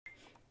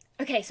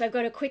Okay, so I've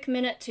got a quick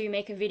minute to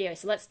make a video,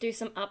 so let's do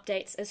some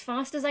updates as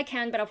fast as I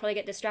can, but I'll probably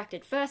get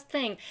distracted. First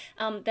thing,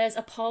 there's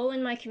a poll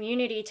in my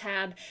community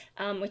tab,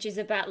 which is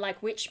about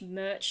like which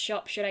merch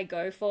shop should I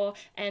go for,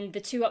 and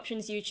the two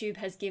options YouTube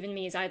has given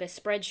me is either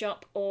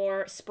Spreadshop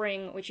or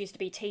Spring, which used to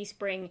be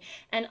Teespring,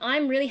 and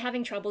I'm really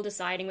having trouble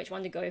deciding which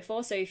one to go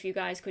for, so if you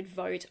guys could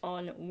vote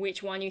on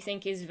which one you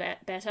think is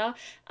better,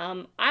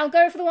 I'll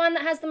go for the one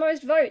that has the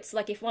most votes.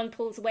 Like if one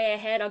pulls way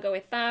ahead, I'll go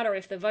with that, or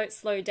if the votes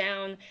slow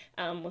down,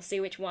 we'll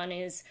see which one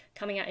is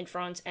coming out in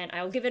front, and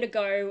I'll give it a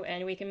go,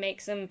 and we can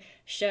make some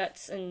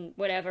shirts and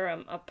whatever.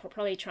 I'll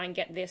probably try and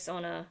get this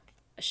on a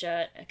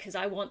shirt, because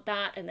I want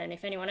that, and then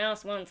if anyone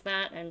else wants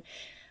that, and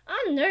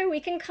I don't know, we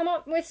can come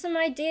up with some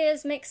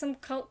ideas, make some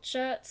cult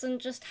shirts, and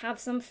just have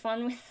some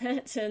fun with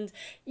it, and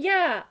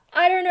yeah,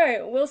 I don't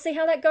know, we'll see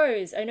how that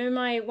goes. I know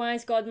my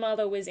wise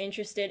godmother was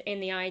interested in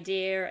the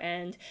idea,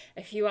 and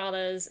a few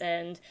others,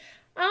 and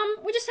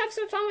we just have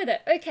some fun with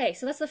it. Okay,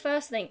 so that's the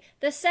first thing.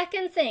 The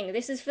second thing,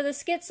 this is for the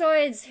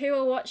schizoids who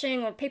are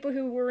watching, or people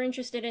who were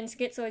interested in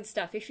schizoid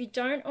stuff. If you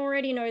don't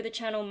already know the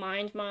channel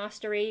Mind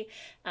Mastery,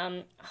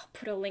 I'll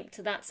put a link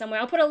to that somewhere.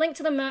 I'll put a link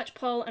to the merch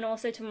poll and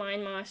also to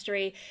Mind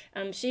Mastery.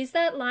 She's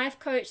that life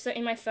coach, so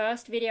in my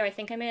first video, I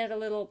think I made a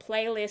little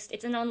playlist.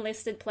 It's an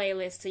unlisted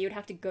playlist, so you'd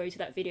have to go to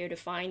that video to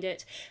find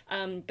it.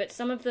 But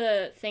some of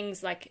the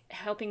things, like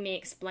helping me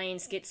explain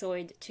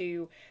schizoid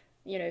to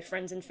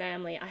friends and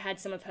family, I had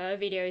some of her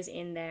videos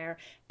in there,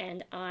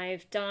 and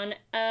I've done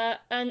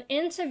an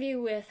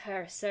interview with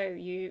her, so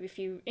if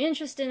you're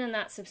interested in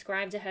that,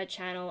 subscribe to her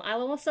channel.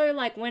 I'll also,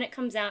 like, when it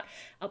comes out,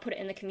 I'll put it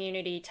in the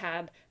community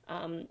tab,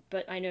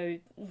 but I know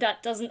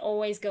that doesn't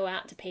always go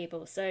out to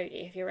people, so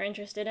if you're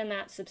interested in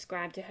that,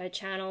 subscribe to her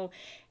channel,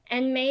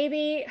 and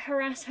maybe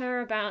harass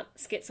her about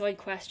schizoid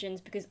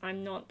questions, because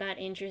I'm not that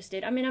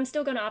interested. I mean, I'm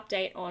still going to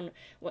update on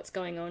what's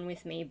going on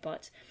with me,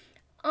 but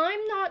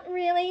I'm not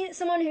really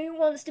someone who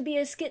wants to be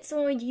a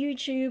schizoid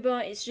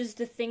YouTuber. It's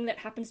just a thing that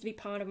happens to be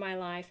part of my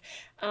life.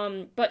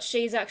 But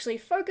she's actually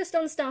focused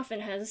on stuff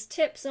and has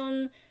tips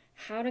on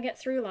how to get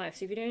through life.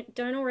 So if you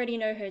don't already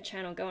know her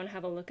channel, go and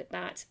have a look at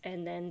that.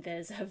 And then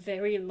there's a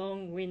very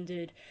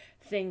long-winded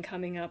thing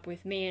coming up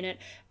with me in it.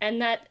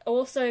 And that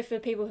also, for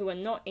people who are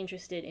not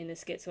interested in the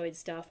schizoid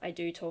stuff, I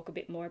do talk a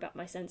bit more about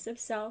my sense of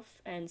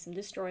self and some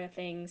destroyer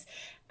things.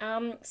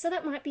 So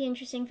that might be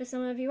interesting for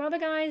some of you other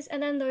guys.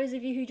 And then those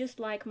of you who just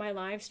like my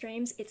live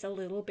streams, it's a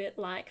little bit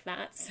like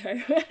that.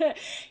 So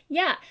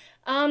yeah,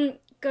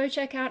 go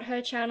check out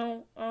her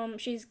channel.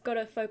 She's got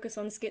a focus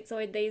on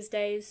schizoid these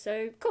days,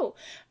 so cool.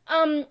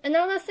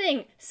 Another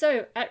thing,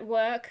 so at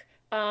work,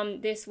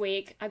 this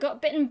week, I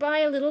got bitten by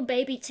a little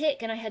baby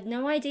tick, and I had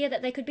no idea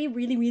that they could be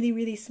really, really,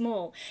 really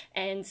small.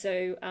 And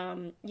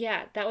so,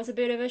 yeah, that was a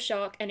bit of a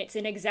shock, and it's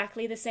in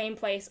exactly the same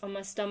place on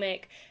my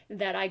stomach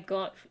that I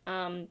got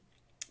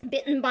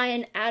bitten by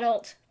an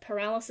adult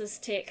paralysis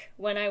tick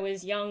when I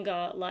was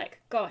younger, like,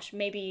 gosh,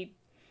 maybe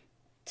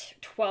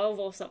 12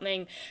 or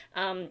something.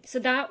 So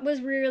that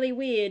was really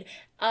weird.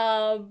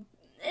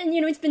 And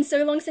it's been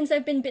so long since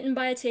I've been bitten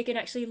by a tick, and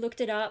actually looked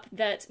it up,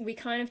 that we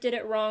kind of did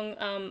it wrong.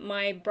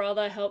 My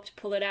brother helped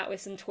pull it out with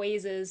some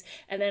tweezers,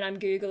 and then I'm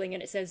Googling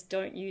and it says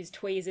don't use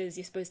tweezers,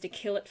 you're supposed to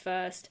kill it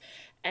first.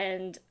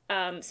 And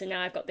so now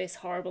I've got this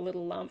horrible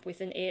little lump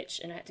with an itch,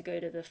 and I had to go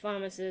to the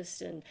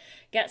pharmacist and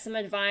get some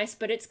advice,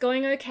 but it's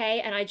going okay,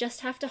 and I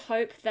just have to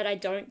hope that I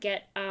don't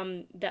get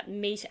that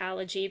meat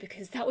allergy,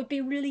 because that would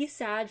be really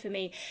sad for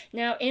me.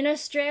 Now, in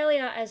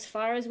Australia, as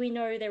far as we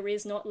know, there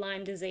is not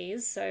Lyme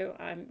disease, so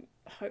I'm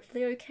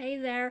hopefully okay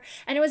there.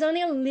 And it was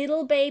only a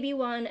little baby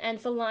one, and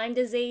for Lyme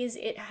disease,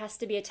 it has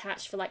to be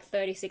attached for like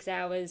 36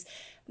 hours.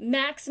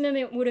 Maximum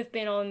it would have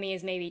been on me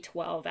is maybe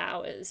 12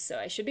 hours, so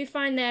I should be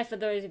fine there for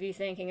those of you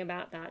thinking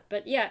about that.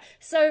 But yeah,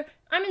 so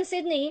I'm in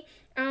Sydney,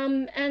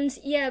 and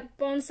yeah,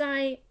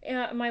 bonsai,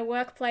 my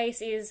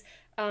workplace is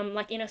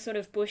like in a sort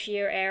of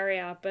bushier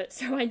area, but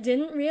so I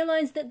didn't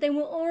realize that they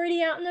were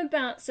already out and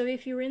about. So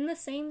if you're in the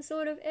same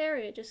sort of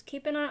area, just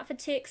keep an eye out for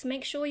ticks.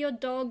 Make sure your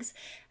dogs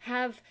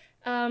have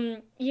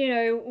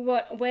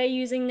what we're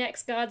using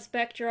NextGuard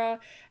Spectra.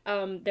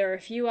 There are a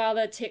few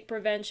other tick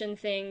prevention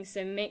things,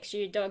 so make sure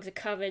your dogs are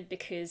covered,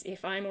 because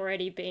if I'm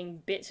already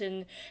being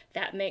bitten,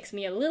 that makes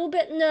me a little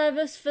bit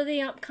nervous for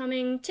the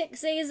upcoming tick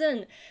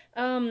season.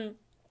 And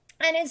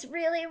it's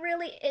really,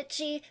 really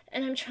itchy,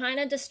 and I'm trying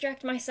to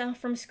distract myself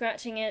from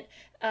scratching it,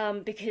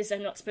 because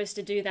I'm not supposed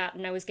to do that,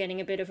 and I was getting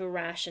a bit of a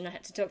rash, and I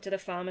had to talk to the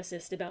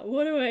pharmacist about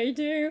what do I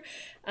do.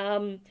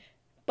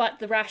 But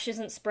the rash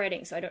isn't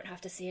spreading, so I don't have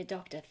to see a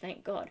doctor,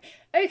 thank God.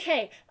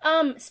 Okay,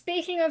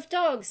 speaking of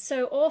dogs,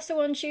 so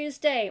also on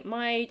Tuesday,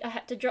 I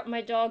had to drop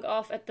my dog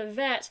off at the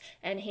vet,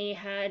 and he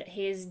had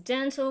his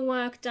dental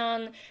work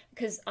done,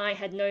 because I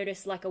had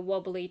noticed like a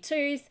wobbly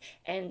tooth,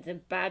 and the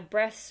bad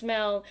breath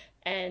smell,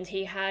 and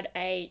he had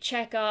a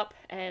checkup,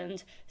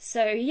 and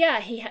so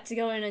yeah, he had to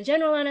go in a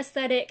general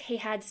anesthetic. He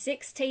had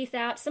 6 teeth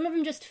out. Some of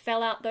them just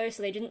fell out though,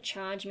 so they didn't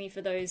charge me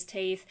for those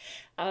teeth.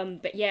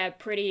 But yeah,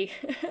 pretty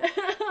a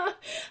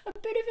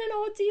bit of an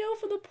ordeal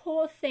for the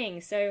poor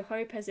thing. So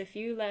Hope has a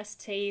few less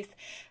teeth.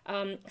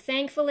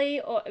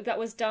 Thankfully, that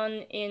was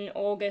done in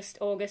August.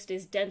 August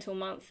is dental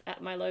month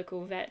at my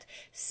local vet,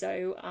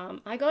 so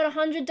I got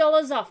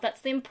 $100 off.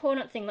 That's the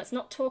important thing. Let's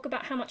not talk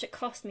about how much it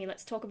cost me.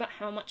 Let's talk about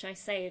how much I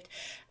saved.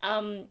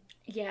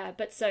 Yeah,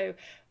 but so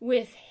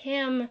with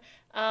him,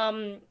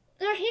 no,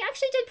 he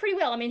actually did pretty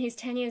well. I mean, he's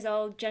 10 years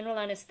old. General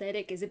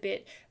anesthetic is a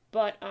bit,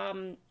 but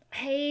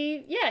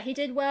he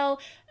did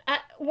well.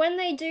 When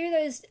they do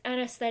those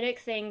anesthetic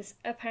things,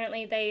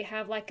 apparently they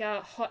have like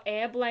a hot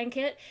air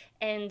blanket,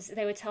 and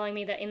they were telling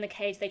me that in the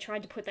cage they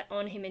tried to put that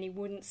on him and he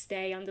wouldn't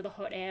stay under the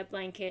hot air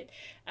blanket.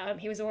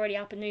 He was already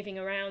up and moving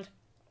around.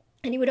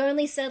 And he would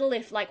only settle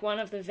if, like, one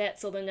of the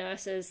vets or the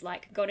nurses,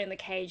 like, got in the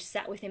cage,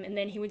 sat with him, and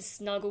then he would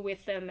snuggle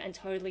with them and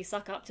totally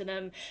suck up to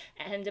them.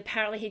 And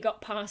apparently he got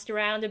passed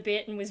around a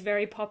bit and was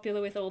very popular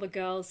with all the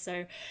girls.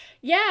 So,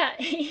 yeah,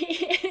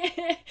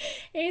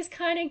 he's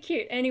kind of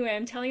cute. Anyway,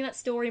 I'm telling that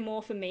story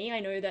more for me. I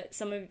know that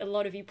a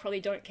lot of you probably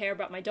don't care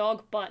about my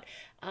dog, but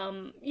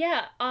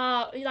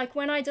like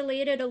when I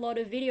deleted a lot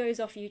of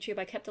videos off YouTube,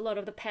 I kept a lot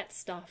of the pet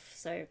stuff.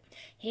 So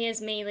here's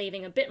me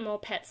leaving a bit more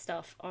pet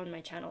stuff on my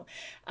channel.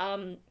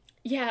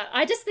 Yeah,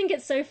 I just think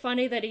it's so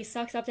funny that he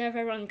sucks up to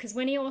everyone, because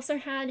when he also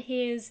had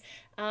his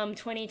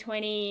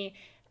 2020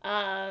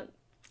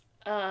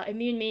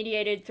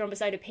 immune-mediated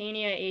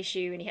thrombocytopenia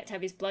issue and he had to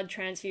have his blood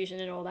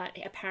transfusion and all that,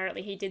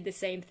 apparently he did the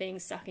same thing,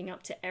 sucking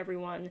up to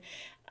everyone.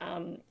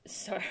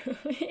 So,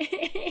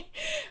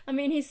 I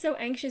mean, he's so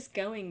anxious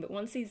going, but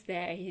once he's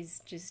there, he's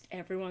just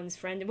everyone's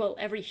friend. Well,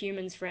 every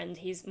human's friend.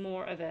 He's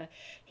more of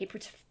he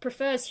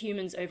prefers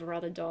humans over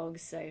other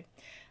dogs, so...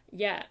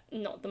 yeah,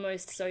 not the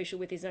most social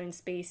with his own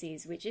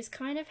species, which is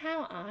kind of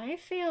how I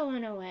feel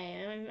in a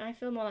way. I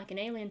feel more like an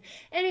alien.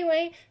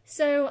 Anyway,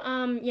 so,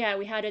 yeah,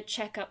 we had a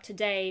checkup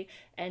today,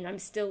 and I'm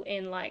still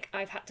in, like,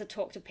 I've had to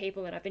talk to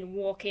people, and I've been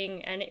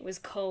walking, and it was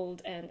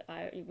cold, and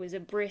it was a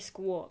brisk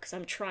walk, so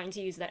I'm trying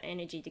to use that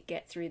energy to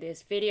get through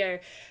this video.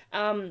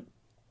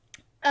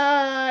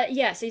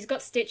 Yeah, so he's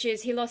got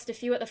stitches. He lost a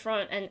few at the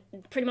front and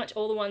pretty much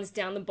all the ones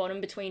down the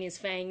bottom between his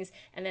fangs,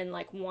 and then,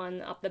 like,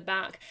 one up the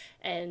back,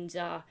 and,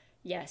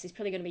 yes, he's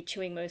probably going to be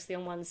chewing mostly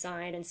on one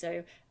side, and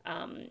so,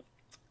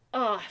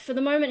 for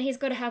the moment he's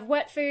got to have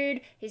wet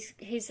food.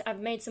 I've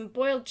made some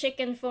boiled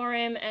chicken for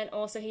him, and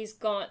also he's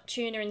got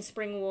tuna and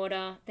spring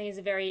water. These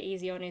are very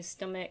easy on his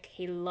stomach.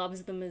 He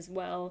loves them as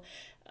well.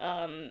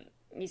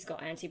 He's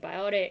got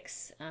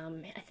antibiotics.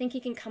 I think he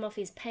can come off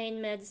his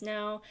pain meds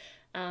now.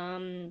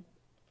 And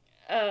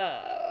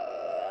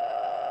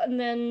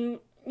then,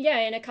 yeah,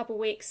 in a couple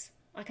weeks,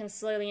 I can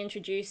slowly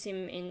introduce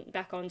him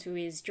back onto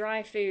his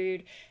dry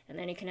food, and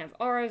then he can have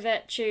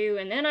Orovet chew,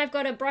 and then I've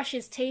got to brush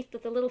his teeth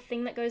with the little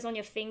thing that goes on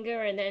your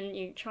finger, and then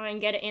you try and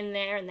get it in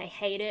there, and they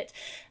hate it.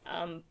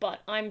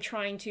 But I'm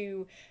trying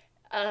to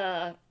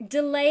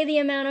delay the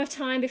amount of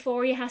time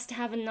before he has to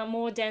have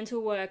more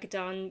dental work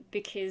done,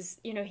 because,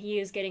 you know, he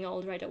is getting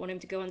older. I don't want him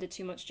to go under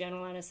too much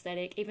general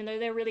anesthetic, even though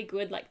they're really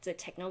good. Like, the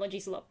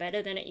technology's a lot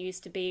better than it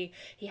used to be.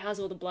 He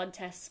has all the blood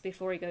tests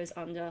before he goes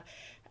under.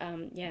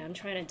 Yeah, I'm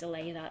trying to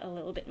delay that a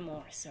little bit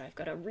more, so I've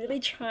got to really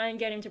try and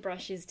get him to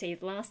brush his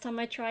teeth. Last time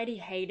I tried, he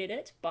hated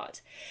it,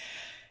 but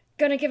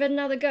gonna give it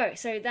another go.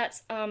 So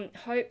that's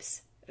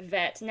Hope's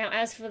vet. Now,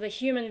 as for the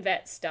human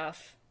vet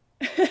stuff,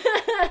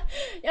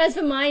 as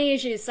for my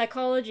issues,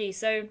 psychology,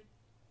 so,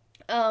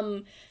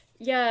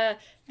 yeah,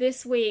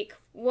 this week,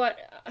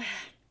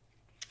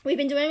 we've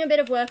been doing a bit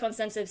of work on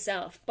sense of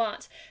self,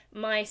 but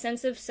my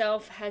sense of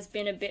self has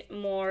been a bit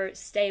more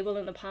stable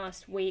in the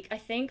past week, I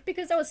think,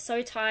 because I was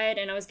so tired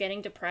and I was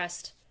getting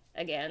depressed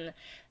again.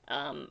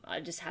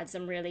 I just had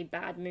some really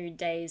bad mood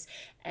days,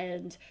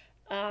 and,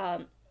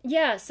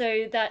 yeah,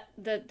 so that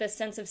the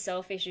sense of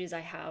self issues I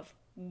have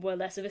were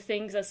less of a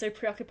thing, because I was so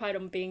preoccupied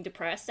on being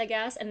depressed, I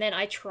guess. And then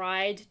I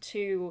tried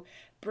to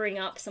bring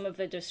up some of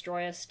the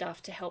Destroyer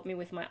stuff to help me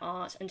with my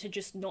art and to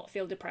just not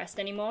feel depressed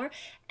anymore.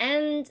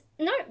 And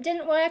no, it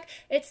didn't work.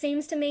 It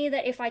seems to me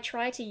that if I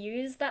try to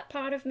use that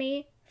part of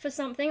me for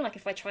something, like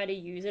if I try to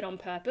use it on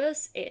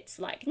purpose, it's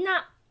like,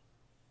 nah,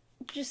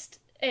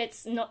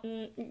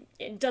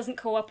 it doesn't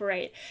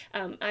cooperate.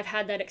 I've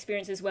had that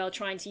experience as well,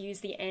 trying to use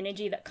the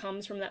energy that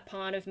comes from that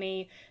part of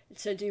me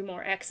to do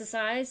more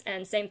exercise,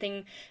 and same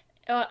thing.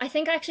 I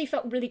think I actually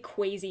felt really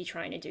queasy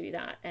trying to do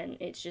that, and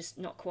it's just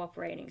not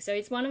cooperating. So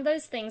it's one of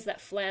those things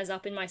that flares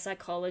up in my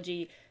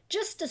psychology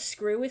just to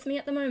screw with me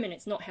at the moment.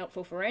 It's not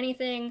helpful for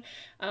anything.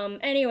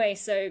 Anyway,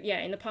 so yeah,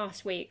 in the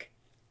past week,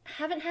 I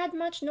haven't had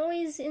much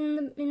noise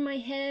in my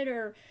head,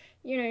 or,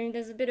 you know,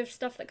 there's a bit of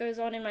stuff that goes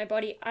on in my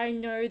body. I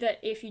know that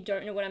if you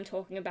don't know what I'm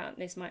talking about,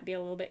 this might be a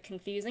little bit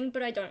confusing,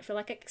 but I don't feel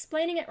like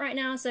explaining it right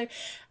now. So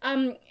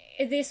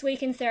this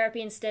week in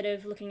therapy, instead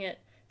of looking at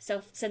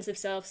sense of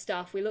self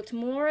stuff, we looked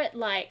more at,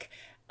 like,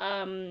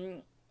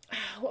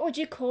 what would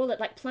you call it?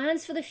 Like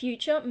plans for the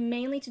future,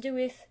 mainly to do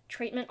with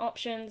treatment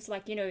options.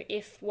 Like, you know,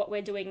 if what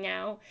we're doing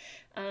now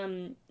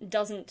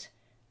doesn't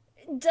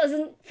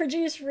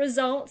produce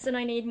results and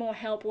I need more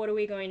help, what are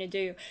we going to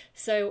do?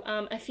 So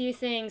a few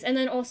things, and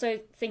then also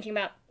thinking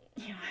about,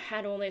 you know, I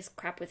had all this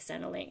crap with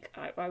Centrelink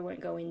I won't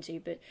go into,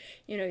 but,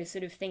 you know,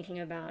 sort of thinking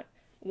about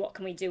what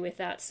can we do with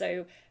that.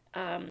 So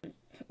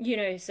you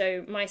know,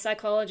 so my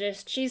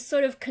psychologist, she's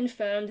sort of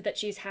confirmed that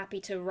she's happy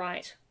to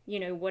write, you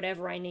know,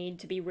 whatever I need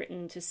to be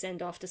written to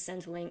send off to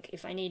Centrelink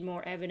if I need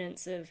more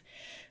evidence of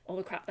all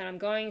the crap that I'm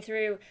going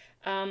through.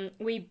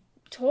 We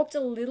talked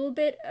a little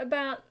bit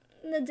about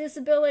the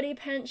disability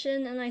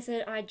pension, and I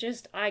said, I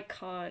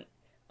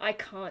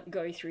can't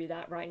go through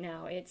that right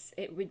now.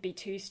 It would be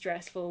too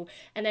stressful.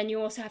 And then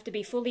you also have to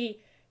be fully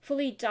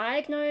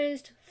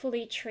diagnosed,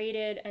 fully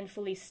treated, and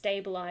fully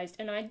stabilized,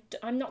 and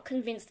I'm not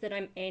convinced that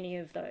I'm any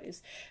of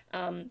those.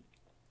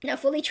 Now,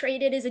 fully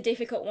treated is a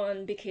difficult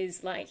one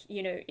because, like,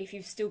 you know, if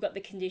you've still got the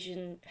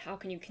condition, how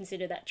can you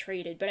consider that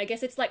treated? But I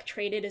guess it's like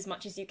treated as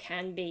much as you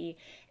can be,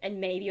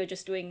 and maybe you're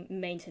just doing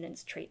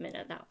maintenance treatment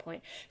at that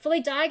point. Fully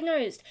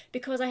diagnosed,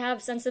 because I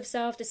have sense of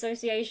self,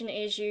 dissociation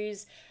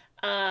issues,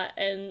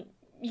 and,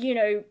 you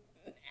know,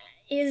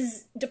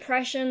 is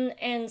depression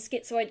and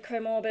schizoid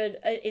comorbid,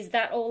 is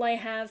that all I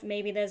have?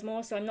 Maybe there's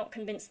more, so I'm not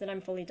convinced that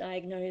I'm fully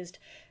diagnosed.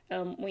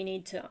 We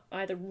need to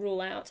either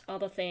rule out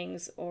other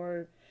things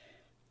or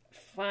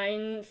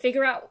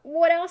figure out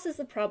what else is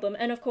the problem.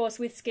 And of course,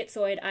 with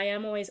schizoid, I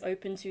am always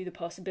open to the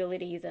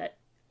possibility that,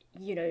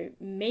 you know,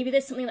 maybe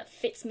there's something that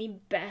fits me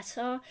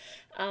better.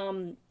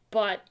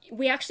 But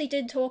we actually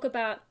did talk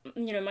about,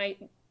 you know, my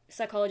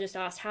psychologist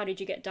asked, how did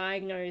you get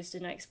diagnosed?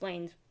 And I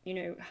explained, you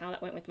know, how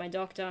that went with my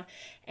doctor.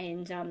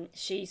 And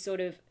she sort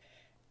of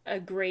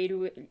agreed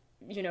with,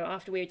 you know,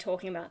 after we were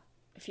talking about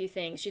a few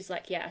things, she's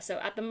like, yeah, so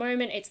at the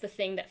moment it's the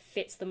thing that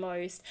fits the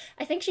most.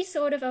 I think she's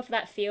sort of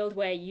that field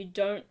where you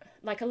don't,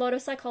 like, a lot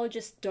of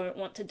psychologists don't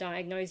want to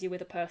diagnose you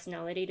with a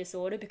personality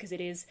disorder because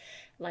it is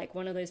like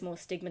one of those more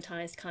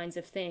stigmatized kinds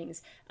of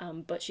things.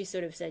 But she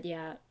sort of said,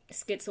 yeah,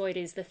 schizoid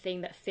is the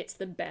thing that fits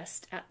the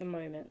best at the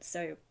moment.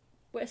 So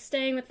we're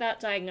staying with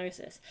that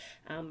diagnosis,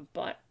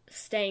 but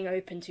staying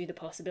open to the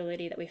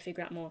possibility that we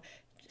figure out more.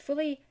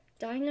 Fully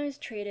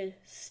diagnosed, treated,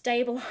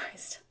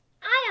 stabilized.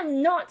 I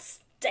am not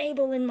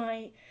stable in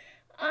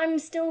I'm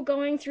still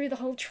going through the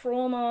whole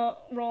trauma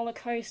roller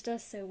coaster,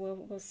 so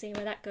we'll see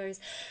where that goes.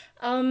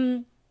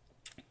 Oh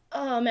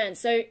man,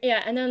 so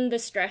yeah, and then the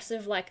stress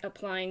of like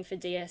applying for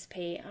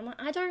DSP. I'm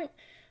like,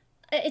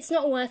 it's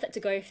not worth it to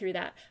go through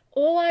that.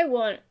 All I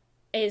want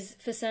is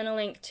for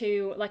Centrelink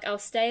to, like, I'll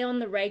stay on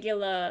the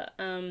regular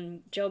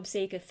job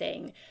seeker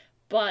thing,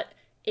 but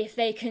if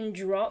they can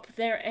drop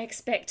their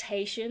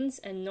expectations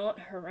and not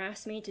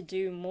harass me to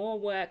do more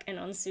work and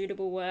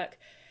unsuitable work,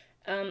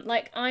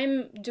 like,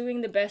 I'm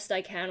doing the best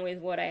I can with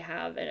what I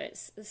have, and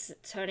it's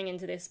turning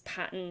into this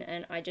pattern,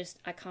 and I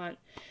can't.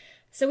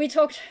 So we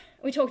talked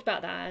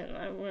about that, and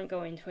I won't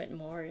go into it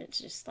more. It's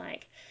just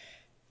like,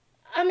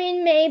 I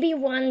mean, maybe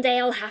one day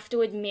I'll have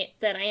to admit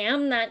that I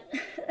am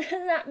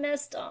that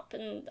messed up,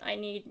 and I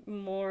need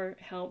more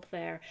help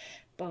there.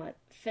 But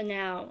for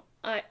now,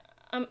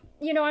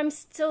 I'm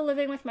still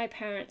living with my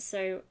parents,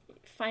 so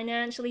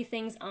financially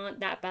things aren't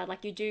that bad.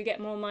 Like, you do get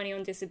more money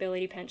on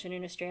disability pension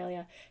in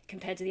Australia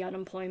compared to the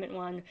unemployment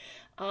one,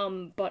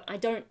 but I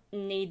don't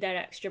need that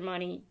extra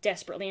money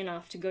desperately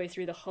enough to go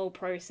through the whole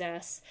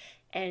process.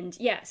 And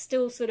yeah,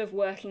 still sort of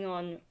working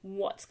on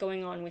what's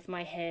going on with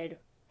my head.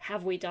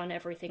 Have we done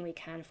everything we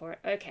can for it?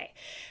 Okay.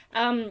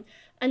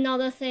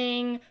 Another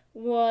thing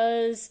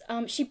was,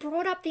 she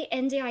brought up the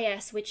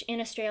NDIS, which in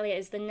Australia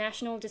is the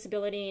National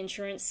Disability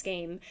Insurance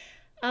Scheme,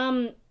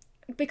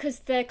 because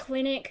the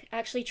clinic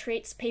actually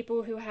treats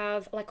people who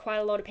have, like, quite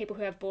a lot of people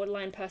who have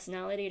borderline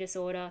personality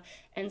disorder,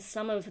 and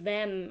some of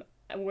them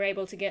were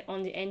able to get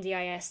on the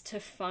NDIS to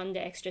fund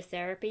extra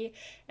therapy.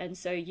 And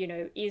so, you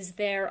know, is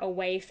there a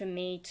way for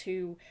me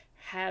to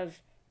have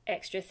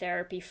extra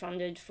therapy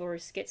funded for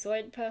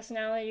schizoid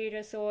personality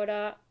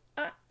disorder?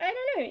 I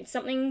don't know, it's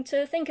something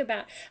to think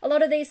about. A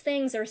lot of these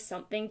things are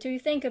something to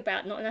think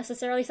about, not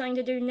necessarily something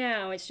to do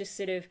now. It's just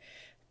sort of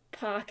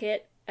park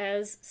it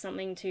as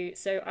something to,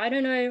 so I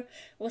don't know,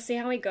 we'll see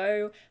how we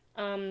go.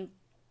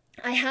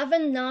 I have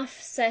enough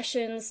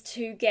sessions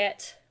to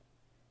get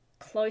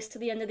close to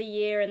the end of the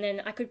year, and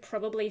then I could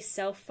probably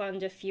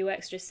self-fund a few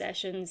extra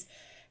sessions,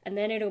 and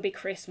then it'll be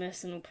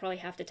Christmas, and we'll probably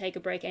have to take a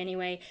break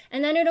anyway,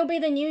 and then it'll be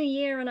the new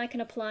year, and I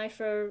can apply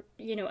for,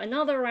 you know,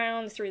 another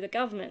round through the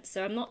government,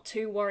 so I'm not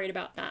too worried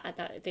about that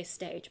at this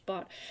stage.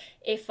 But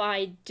if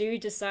I do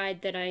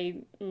decide that I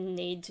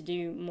need to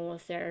do more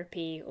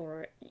therapy,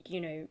 or,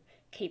 you know,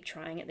 keep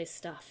trying at this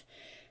stuff,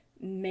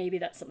 maybe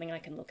that's something I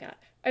can look at.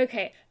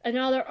 Okay,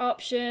 another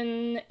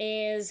option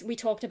is, we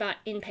talked about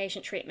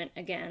inpatient treatment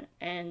again,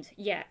 and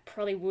yeah,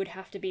 probably would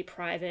have to be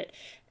private.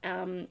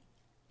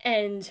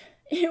 And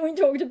we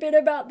talked a bit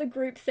about the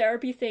group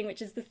therapy thing,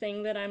 which is the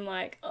thing that I'm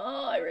like,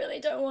 oh, I really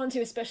don't want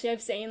to, especially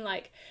I've seen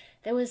like,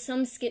 there was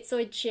some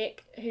schizoid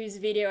chick whose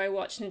video I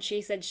watched and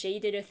she said she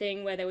did a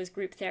thing where there was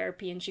group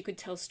therapy and she could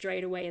tell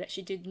straight away that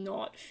she did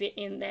not fit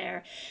in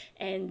there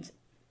and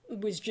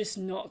was just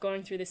not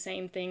going through the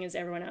same thing as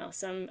everyone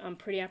else. I'm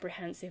pretty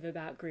apprehensive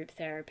about group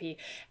therapy.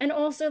 And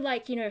also,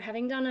 like, you know,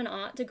 having done an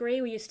art degree,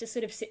 we used to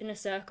sort of sit in a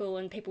circle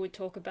and people would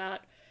talk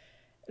about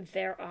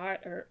their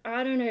art, or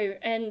I don't know.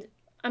 And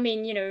I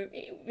mean, you know,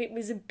 it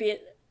was a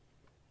bit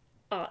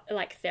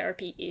like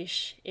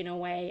therapy-ish in a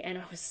way, and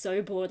I was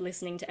so bored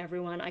listening to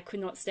everyone. I could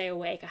not stay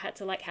awake. I had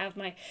to like have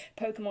my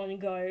Pokemon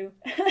Go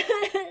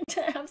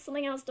to have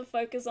something else to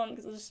focus on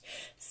because I was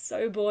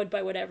so bored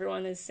by what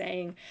everyone is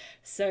saying.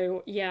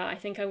 So yeah, I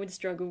think I would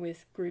struggle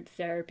with group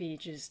therapy,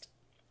 just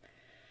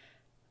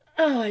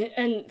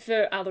and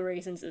for other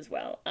reasons as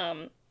well.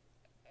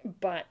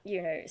 But,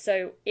 you know,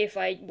 so if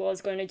I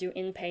was going to do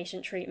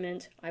inpatient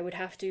treatment, I would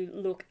have to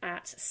look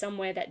at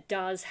somewhere that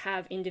does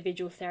have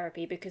individual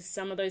therapy, because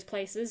some of those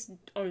places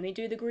only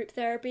do the group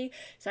therapy.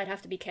 So I'd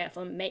have to be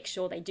careful and make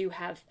sure they do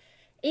have,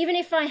 even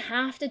if I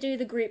have to do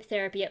the group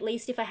therapy, at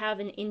least if I have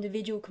an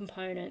individual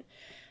component.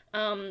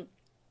 And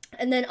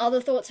then other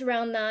thoughts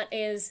around that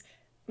is,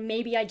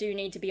 maybe I do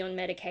need to be on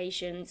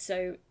medication,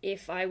 so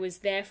if I was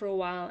there for a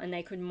while and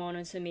they could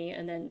monitor me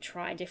and then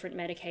try different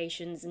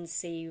medications and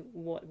see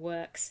what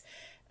works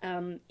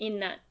in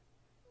that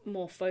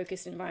more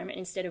focused environment,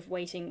 instead of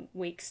waiting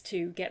weeks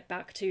to get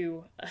back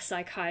to a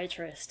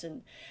psychiatrist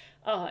and,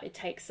 oh, it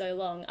takes so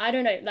long. I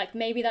don't know, like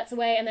maybe that's a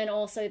way. And then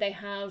also they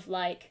have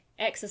like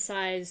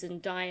exercise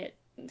and diet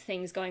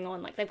things going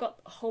on, like they've got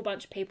a whole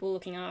bunch of people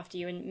looking after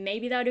you, and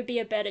maybe that would be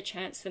a better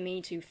chance for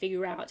me to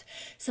figure out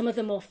some of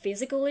the more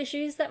physical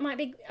issues that might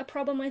be a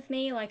problem with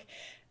me. Like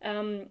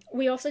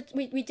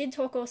we did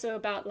talk also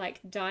about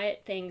like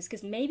diet things,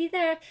 because maybe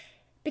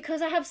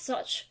because I have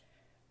such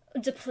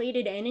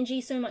depleted energy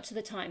so much of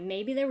the time,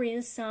 maybe there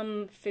is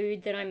some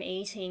food that I'm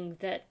eating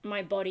that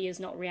my body is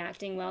not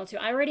reacting well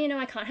to. I already know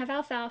I can't have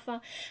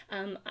alfalfa.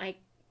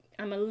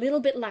 I'm a little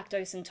bit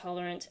lactose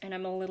intolerant and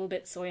I'm a little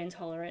bit soy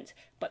intolerant,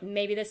 but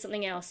maybe there's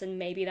something else and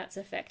maybe that's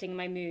affecting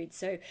my mood.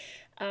 So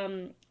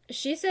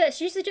she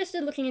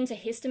suggested looking into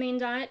histamine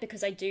diet,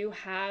 because I do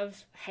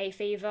have hay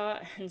fever,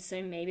 and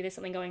so maybe there's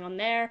something going on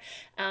there.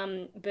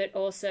 But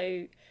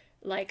also,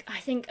 like, I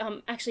think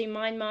actually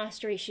Mind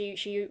Mastery,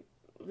 she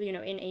you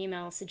know, in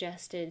email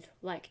suggested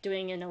like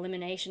doing an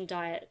elimination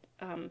diet,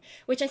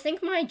 which I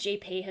think my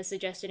GP has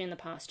suggested in the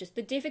past. Just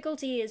the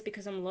difficulty is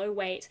because I'm low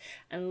weight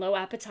and low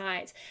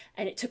appetite,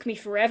 and it took me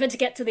forever to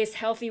get to this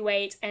healthy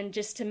weight, and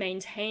just to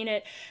maintain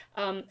it,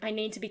 I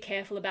need to be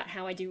careful about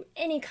how I do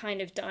any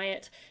kind of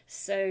diet.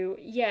 So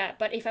yeah,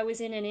 but if I was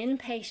in an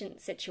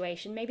inpatient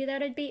situation, maybe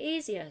that'd be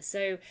easier.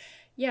 So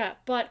yeah,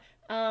 but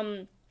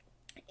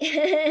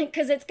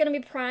because it's going to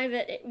be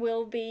private, it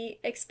will be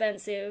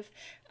expensive,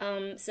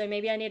 so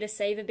maybe I need to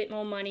save a bit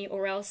more money,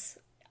 or else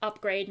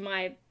upgrade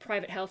my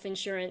private health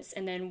insurance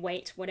and then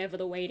wait whatever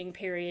the waiting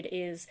period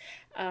is.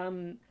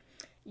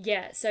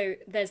 Yeah, so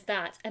there's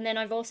that. And then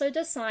I've also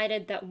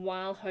decided that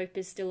while Hope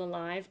is still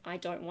alive, I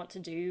don't want to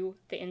do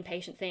the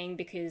inpatient thing,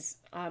 because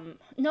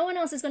no one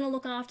else is going to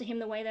look after him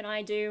the way that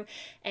I do,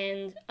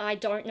 and I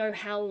don't know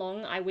how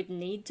long I would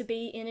need to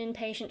be in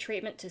inpatient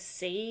treatment to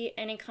see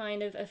any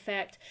kind of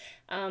effect.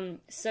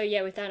 So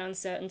yeah, with that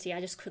uncertainty,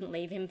 I just couldn't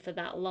leave him for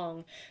that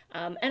long.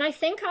 And I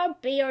think I'll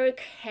be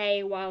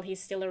okay while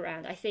he's still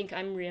around. I think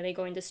I'm really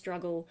going to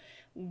struggle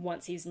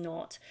once he's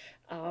not.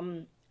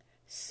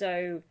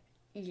 So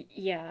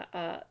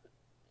yeah,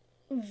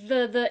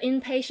 the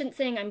inpatient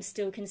thing I'm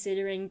still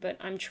considering, but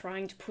I'm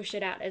trying to push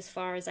it out as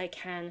far as I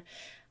can.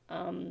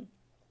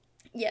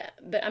 Yeah,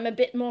 but I'm a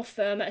bit more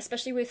firm,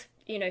 especially with,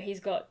 you know,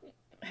 he's got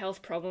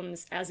health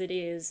problems as it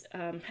is,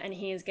 and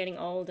he is getting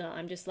older.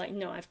 I'm just like,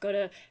 no, I've got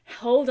to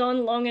hold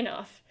on long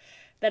enough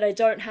that I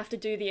don't have to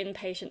do the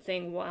inpatient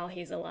thing while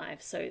he's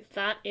alive. So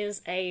that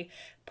is a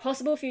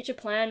possible future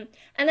plan.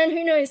 And then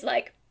who knows,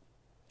 like,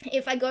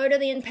 if I go to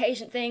the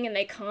inpatient thing and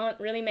they can't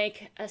really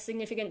make a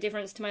significant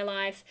difference to my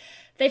life,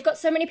 they've got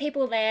so many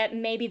people there,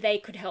 maybe they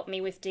could help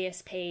me with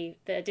DSP,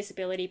 the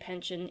disability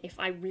pension, if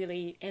I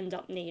really end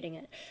up needing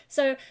it.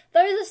 So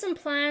those are some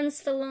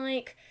plans for,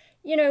 like,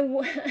 you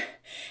know,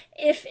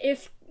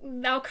 if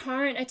our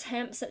current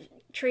attempts at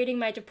treating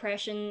my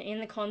depression in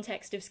the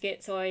context of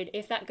schizoid,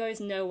 if that goes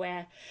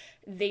nowhere,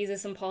 these are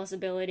some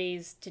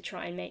possibilities to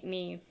try and make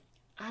me,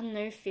 I don't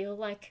know, feel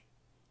like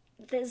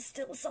there's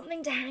still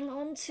something to hang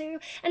on to.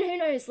 And who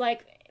knows,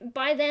 like,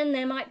 by then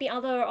there might be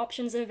other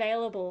options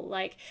available.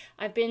 Like,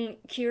 I've been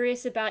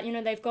curious about, you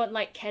know, they've got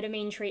like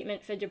ketamine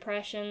treatment for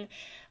depression.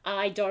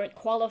 I don't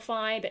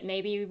qualify, but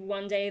maybe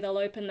one day they'll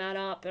open that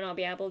up and I'll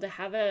be able to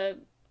have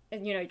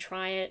you know,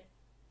 try it.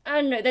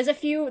 I don't know, there's a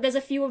few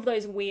of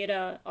those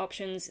weirder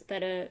options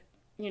that are,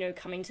 you know,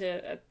 coming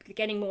to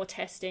getting more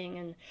testing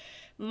and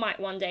might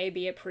one day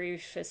be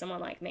approved for someone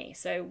like me.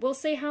 So we'll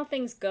see how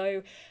things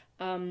go.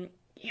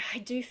 Yeah, I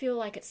do feel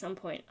like at some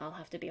point I'll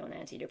have to be on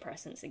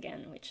antidepressants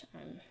again, which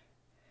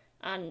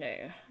I don't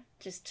know,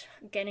 just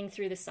getting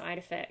through the side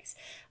effects.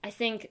 I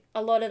think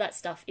a lot of that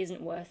stuff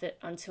isn't worth it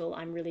until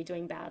I'm really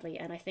doing badly,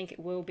 and I think it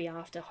will be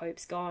after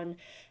hope's gone.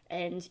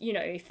 And, you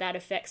know, if that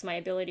affects my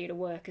ability to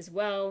work as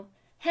well,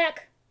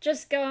 heck,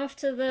 just go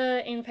after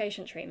the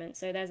inpatient treatment.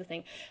 So there's the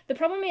thing. The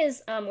problem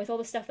is, with all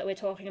the stuff that we're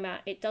talking about,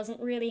 it doesn't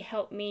really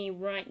help me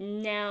right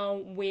now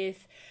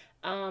with,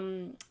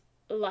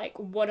 like,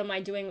 what am I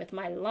doing with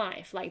my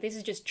life? Like, this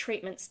is just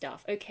treatment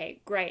stuff. Okay,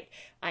 great.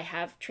 I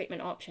have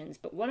treatment options,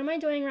 but what am I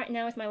doing right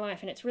now with my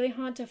life? And it's really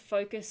hard to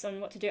focus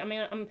on what to do. I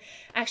mean, I'm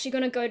actually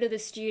going to go to the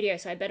studio,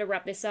 so I better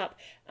wrap this up.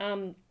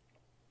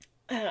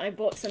 I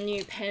bought some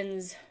new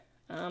pens,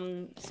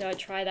 so I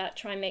try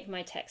and make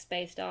my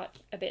text-based art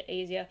a bit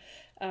easier.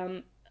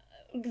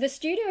 The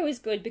studio is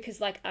good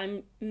because, like,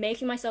 I'm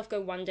making myself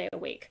go 1 day a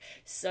week,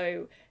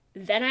 so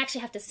then I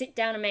actually have to sit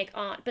down and make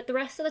art, but the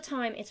rest of the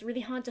time it's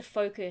really hard to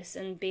focus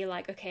and be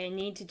like, okay, I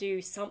need to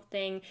do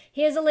something.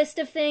 Here's a list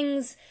of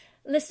things,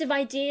 list of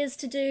ideas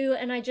to do,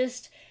 and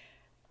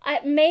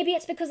maybe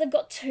it's because I've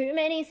got too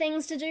many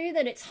things to do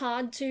that it's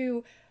hard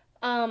to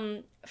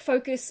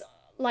focus,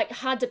 like,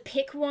 hard to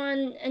pick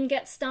one and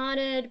get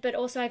started. But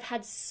also I've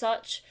had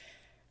such,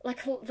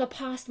 like, the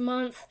past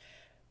month,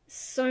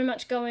 so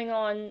much going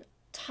on,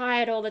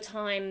 tired all the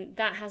time,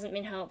 that hasn't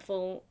been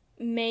helpful.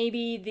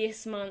 Maybe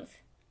this month,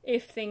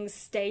 if things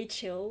stay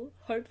chill,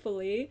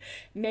 hopefully,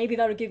 maybe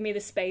that'll give me the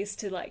space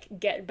to, like,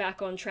 get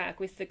back on track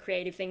with the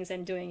creative things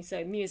I'm doing.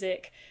 So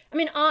music, I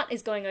mean, art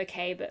is going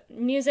okay, but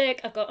music,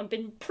 I've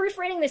been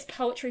proofreading this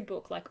poetry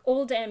book, like,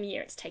 all damn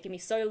year. It's taken me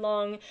so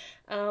long.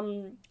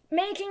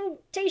 Making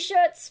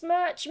t-shirts,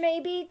 merch,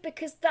 maybe,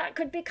 because that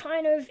could be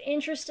kind of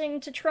interesting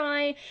to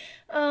try.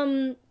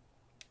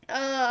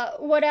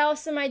 What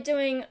else am I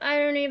doing? I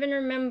don't even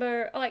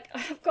remember. Like,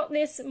 I've got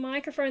this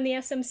microphone, the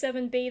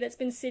SM7B, that's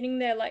been sitting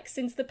there, like,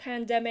 since the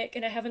pandemic,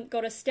 and I haven't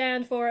got a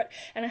stand for it,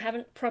 and I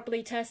haven't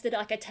properly tested it.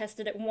 Like, I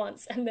tested it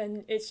once, and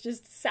then it's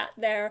just sat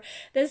there.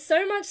 There's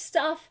so much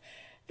stuff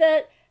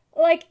that,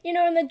 like, you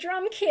know, in the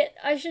drum kit,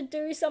 I should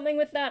do something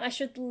with that. I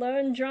should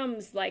learn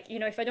drums. Like, you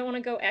know, if I don't want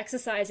to go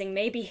exercising,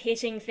 maybe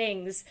hitting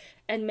things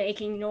and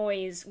making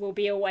noise will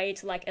be a way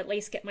to, like, at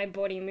least get my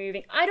body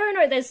moving. I don't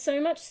know, there's so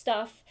much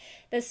stuff.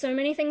 There's so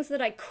many things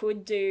that I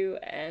could do,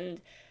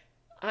 and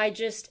I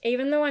just,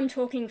 even though I'm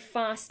talking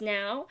fast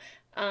now,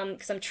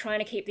 because I'm trying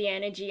to keep the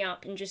energy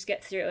up and just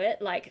get through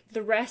it, like,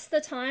 the rest of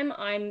the time,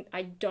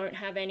 I don't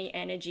have any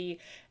energy,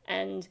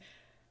 and,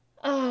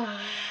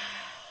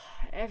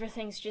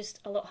 everything's just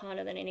a lot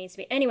harder than it needs to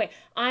be. Anyway,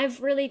 I've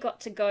really got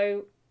to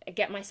go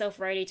get myself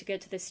ready to go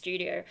to the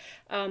studio,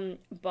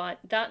 but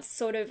that's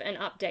sort of an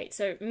update.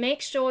 So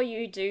make sure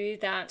you do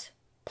that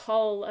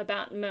poll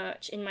about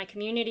merch in my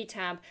community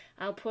tab.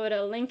 I'll put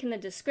a link in the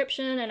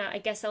description, and I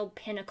guess I'll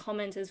pin a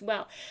comment as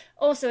well.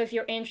 Also, if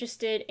you're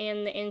interested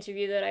in the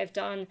interview that I've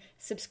done,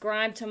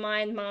 subscribe to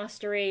Mind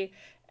Mastery,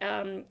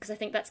 because I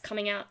think that's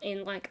coming out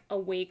in, like, a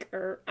week,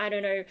 or I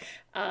don't know.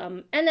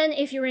 And then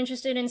if you're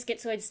interested in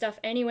schizoid stuff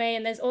anyway,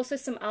 and there's also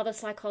some other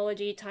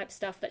psychology type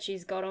stuff that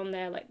she's got on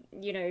there, like,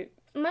 you know,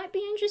 might be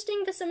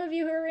interesting for some of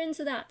you who are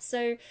into that.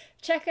 So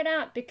check it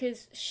out,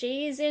 because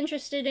she's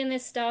interested in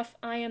this stuff.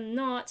 I am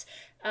not.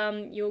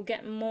 You'll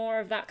get more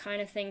of that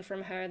kind of thing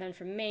from her than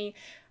from me.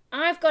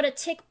 I've got a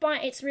tick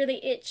bite, it's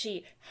really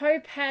itchy.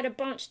 Hope had a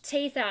bunch of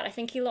teeth out. I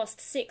think he lost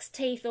 6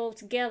 teeth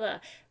altogether.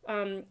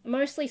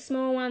 Mostly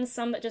small ones,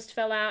 some that just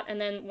fell out,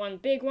 and then one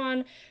big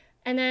one.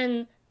 And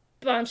then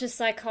bunch of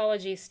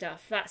psychology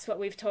stuff. That's what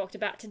we've talked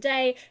about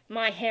today.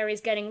 My hair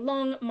is getting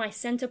long. My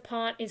center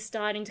part is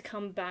starting to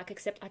come back,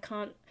 except I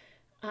can't,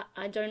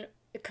 I don't,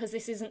 because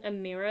this isn't a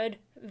mirrored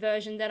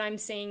version that I'm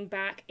seeing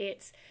back.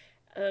 It's,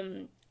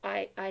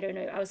 I don't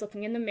know. I was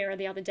looking in the mirror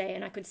the other day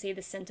and I could see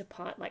the center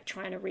part, like,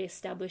 trying to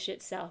reestablish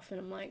itself. And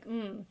I'm like,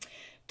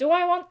 do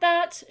I want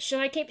that?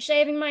 Should I keep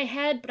shaving my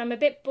head? But I'm a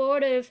bit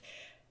bored of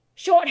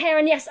short hair.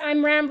 And yes,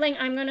 I'm rambling.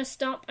 I'm going to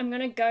stop. I'm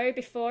going to go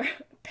before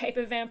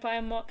Paper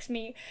Vampire mocks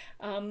me.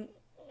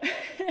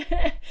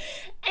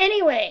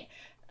 Anyway,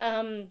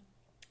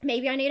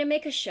 maybe I need to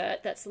make a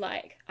shirt that's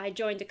like, I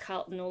joined a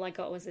cult and all I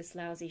got was this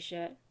lousy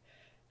shirt.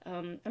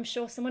 I'm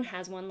sure someone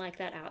has one like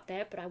that out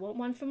there, but I want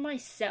one for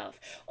myself.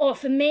 Or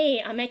for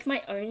me, I make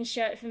my own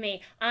shirt for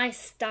me. I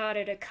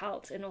started a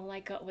cult and all I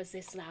got was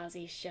this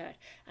lousy shirt.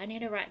 I need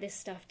to write this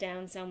stuff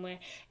down somewhere.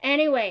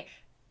 Anyway,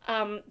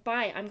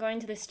 bye. I'm going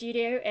to the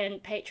studio,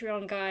 and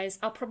Patreon guys,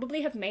 I'll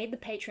probably have made the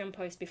Patreon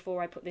post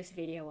before I put this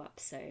video up,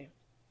 so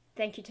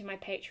thank you to my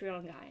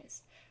Patreon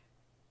guys.